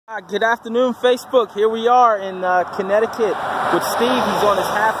Good afternoon, Facebook. Here we are in Connecticut with Steve. He's on his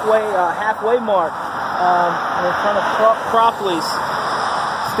halfway mark in front of Acropolis.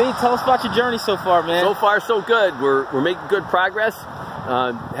 Steve, tell us about your journey so far, man. So far, so good. We're making good progress.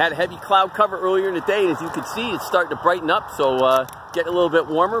 Had a heavy cloud cover earlier in the day, and as you can see, it's starting to brighten up. So getting a little bit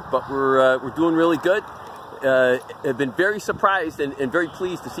warmer, but we're doing really good. Have been very surprised and very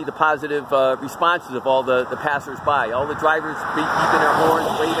pleased to see the positive responses of all the passers-by. All the drivers beeping their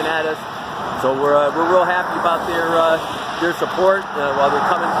horns, waving at us. So we're real happy about their support while they're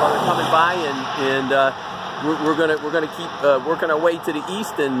coming by, and we're gonna keep working our way to the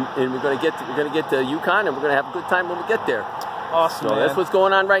east, and we're gonna get to Yukon, and we're gonna have a good time when we get there. Awesome, so man. That's what's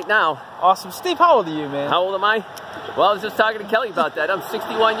going on right now. Awesome. Steve, how old are you, man? How old am I? Well, I was just talking to Kelly about that. I'm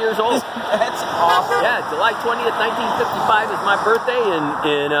 61 years old. That's awesome. Yeah, July 20th, 1955 is my birthday,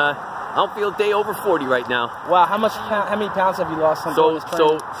 and I don't feel a day over 40 right now. Wow, how many pounds have you lost on this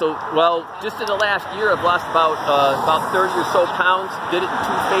training? Well, just in the last year, I've lost about 30 or so pounds. Did it in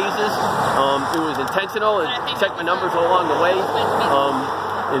 2 phases. It was intentional, and checked my numbers along the way.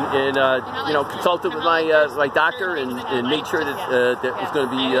 You know, consulted with my doctor and made sure that it was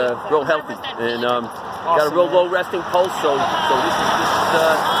going to be real healthy. And got a real low resting pulse, so this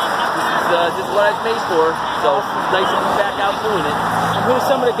is what I've made for. So it's nice to be back out doing it. And who are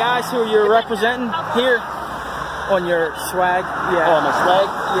some of the guys who you're representing here on your swag? Yeah. Oh, my swag.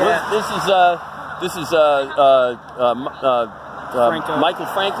 Yeah. This is Michael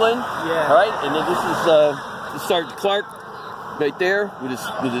Franklin. Yeah. All right, and then this is Sergeant Clark. Right there with his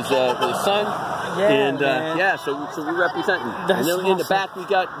son, yeah, so we're representing. That's and then awesome. In the back we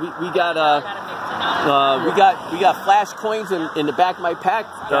got flash coins in the back of my pack.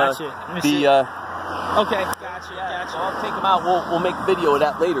 Gotcha. Okay, gotcha. I'll take them out. We'll make a video of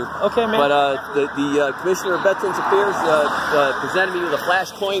that later. Okay, man. But the Commissioner of Veterans Affairs presented me with a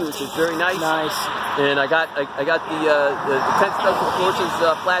flash coin, which is very nice. Nice. And I got the 10th Special Forces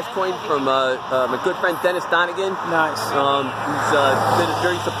flash coin from my good friend Dennis Donegan. Nice. Who's been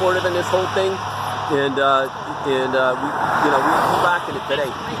very supportive in this whole thing, and we rocking it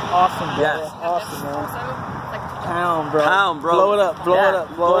today. Awesome, bro. Yes. Awesome, man. Pound, bro. Pound, bro. Blow it up. Blow it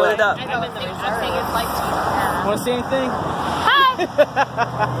up. Blow it up. Want to say anything? Hi.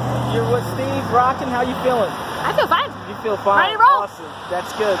 You're with Steve, rocking. How you feeling? I feel fine. You feel fine. Ready to roll. Awesome. That's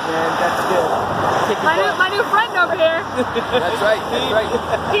good, man. That's good. My new friend over here. That's right. That's right.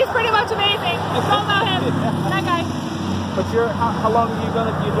 He's pretty much amazing. Don't know him. That guy. But how long are you doing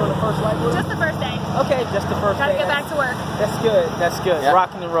the first light work? Just the first day. Okay, just the first Gotta day. get back to work. That's good. That's good. Yeah.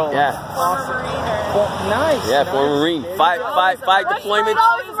 Rocking and rolling. Yeah. Former Marine or... Nice. Yeah, nice. former Marine. Five deployments.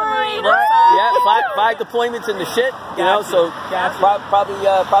 Always a Marine. Right. Yeah, five deployments in the shit. You know, so probably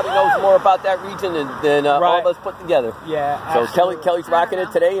knows more about that region than all of us put together. Yeah. So absolutely. Kelly's rocking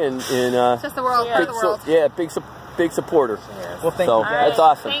it today, and It's just the world. yeah, big supporter. Well, thank so you guys. that's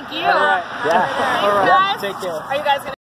awesome. Thank you. All right. Yeah. All right. Guys, Take care. are you guys gonna